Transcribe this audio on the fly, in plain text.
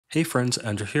Hey friends,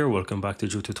 Andrew here. Welcome back to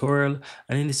Joe Tutorial.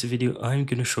 And in this video, I'm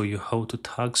going to show you how to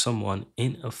tag someone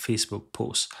in a Facebook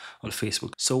post on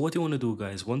Facebook. So what you want to do,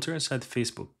 guys, once you're inside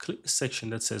Facebook, click the section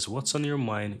that says what's on your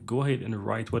mind. Go ahead and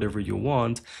write whatever you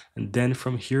want. And then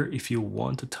from here, if you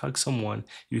want to tag someone,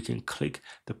 you can click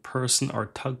the person or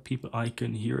tag people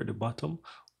icon here at the bottom.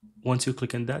 Once you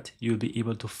click on that, you'll be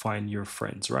able to find your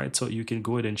friends, right? So you can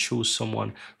go ahead and choose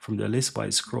someone from the list by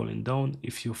scrolling down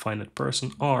if you find that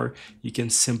person, or you can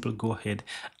simply go ahead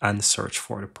and search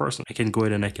for the person. I can go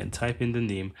ahead and I can type in the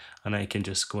name and I can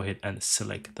just go ahead and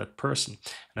select that person.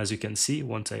 And as you can see,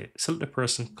 once I select the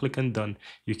person, click on done,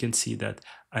 you can see that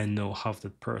I now have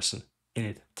that person in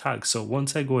it tagged. So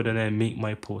once I go ahead and I make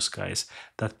my post, guys,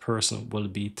 that person will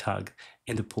be tagged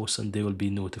in the post and they will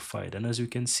be notified. And as you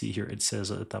can see here, it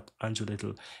says at the top, Andrew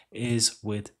Little is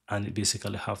with, and it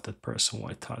basically have that person who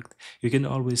I tagged. You can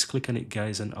always click on it,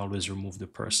 guys, and always remove the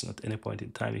person at any point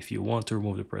in time if you want to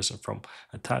remove the person from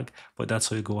a tag. But that's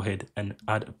how you go ahead and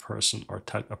add a person or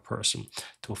tag a person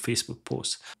to a Facebook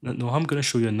post. Now I'm going to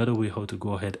show you another way how to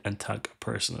go ahead and tag a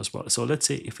person as well. So let's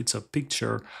say if it's a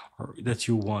picture or that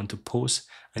you want to post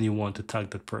and you want to tag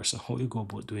that person, how you go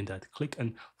about doing that? Click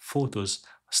on photos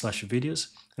 / videos,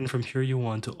 and from here you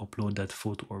want to upload that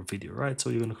photo or video, right? So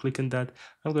you're going to click on that.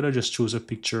 I'm going to just choose a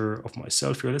picture of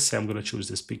myself here. Let's say I'm going to choose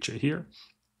this picture here,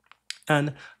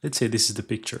 and let's say this is the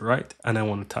picture, right? And I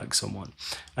want to tag someone.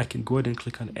 I can go ahead and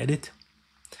click on edit,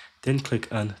 then click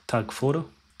on tag photo,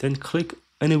 then click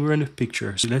anywhere in the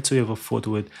picture. So let's say you have a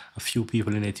photo with a few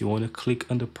people in it. You want to click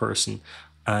on the person,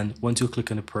 and once you click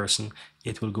on the person,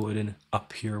 it will go ahead and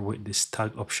appear with this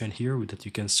tag option here that you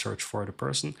can search for the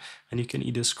person, and you can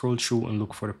either scroll through and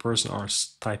look for the person or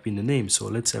type in the name. So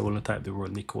let's say I want to type the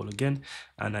word Nicole again,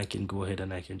 and I can go ahead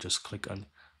and I can just click on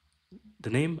the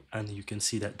name, and you can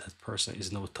see that that person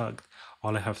is now tagged.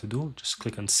 All I have to do, just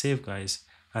click on save, guys,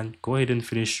 and go ahead and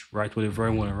finish, write whatever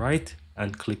I want to write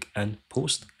and click and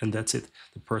post, and that's it.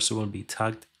 The person will be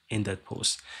tagged in that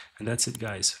post, and that's it,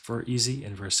 guys. Very easy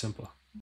and very simple.